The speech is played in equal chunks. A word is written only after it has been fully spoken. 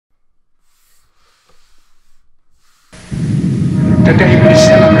Today we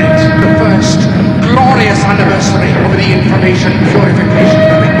celebrate the first glorious anniversary of the information purification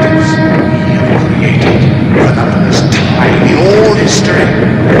directives we have created for the first time in all history.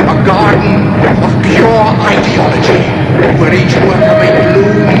 A garden of pure ideology where each worker may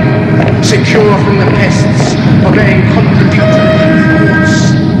bloom, secure from the pests, obeying contradictory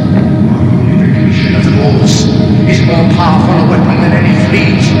thoughts. Purification of the rules is more powerful a weapon than any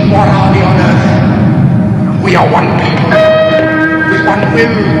fleet or army on earth. We are one people, with one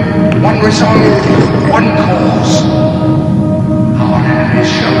will, one resolve, one cause. Our enemies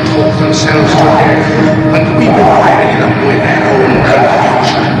shall talk themselves to death, and we will bury them with their own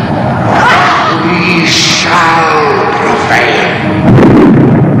confusion. We shall prevail.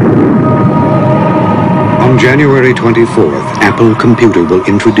 On January 24th, Apple Computer will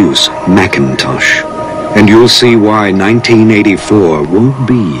introduce Macintosh. And you'll see why 1984 won't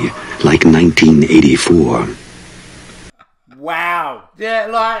be like 1984. Wow. Yeah,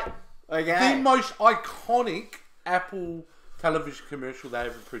 like Okay. the most iconic Apple television commercial they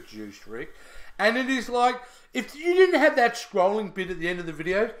ever produced, Rick. And it is like, if you didn't have that scrolling bit at the end of the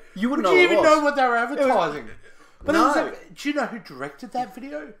video, You wouldn't would know you what it even was. know what they were advertising? But No. it was do you know who directed that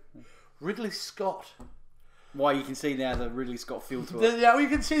video? Ridley Scott. Why you can see now the Ridley Scott feel to it. Yeah, you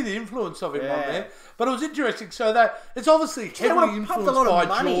can see the influence of him on Yeah. there. But it was interesting. So that it's obviously they heavily would've pumped a influenced lot of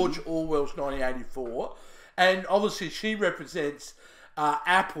by money. George Orwell's 1984, and obviously she represents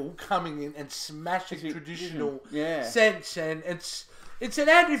Apple coming in and smashing traditional Yeah. sense, and it's an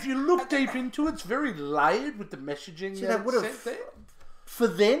ad. If you look deep into it, it's very layered with the messaging. See, that they would've- it's sent there. For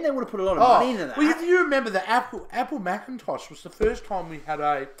them, they would have put a lot of money into that. Well, if you remember, the Apple Macintosh was the first time we had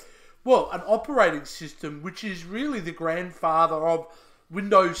an operating system which is really the grandfather of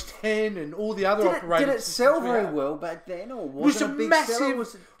Windows 10 and all the other operating did it systems. sell we very had. well back then, or It was was it a a big massive. seller?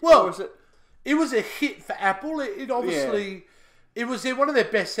 Was it, well, or was it? it was a hit for Apple. It obviously it was one of their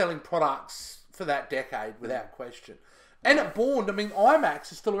best-selling products for that decade, without question. And it born. I mean,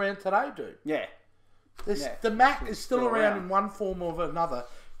 iMacs are still around today, dude. Yeah. The Mac is still around around. in one form or another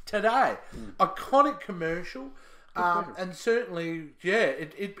today. Iconic commercial, and certainly,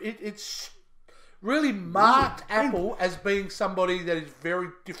 it's really marked Apple as being somebody that is very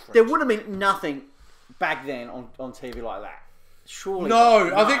different. There would have been nothing back then on TV like that. Surely.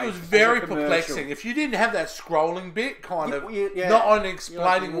 No, I think it was as a very commercial. perplexing. If you didn't have that scrolling bit, kind of, Yeah. not only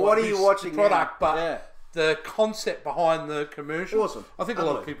explaining What are you is watching the product, now? but Yeah. the concept behind the commercial. Awesome. I think a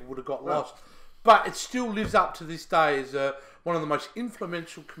lot of people would have got lost. But it still lives up to this day as one of the most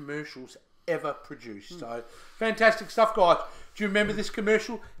influential commercials ever produced. So, fantastic stuff, guys. Do you remember this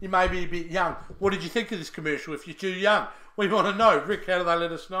commercial? You may be a bit young. What did you think of this commercial? If you're too young, we want to know. Rick, how do they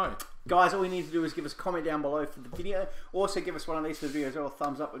let us know? Guys, all you need to do is give us a comment down below for the video. Also, give us one of these for the videos or a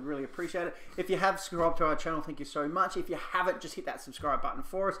thumbs up. We'd really appreciate it. If you have subscribed to our channel, thank you so much. If you haven't, just hit that subscribe button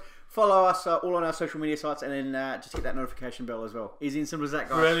for us. Follow us all on our social media sites, and then just hit that notification bell as well. Easy and simple as that,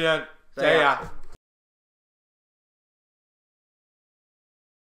 guys. Brilliant. See See ya. ya.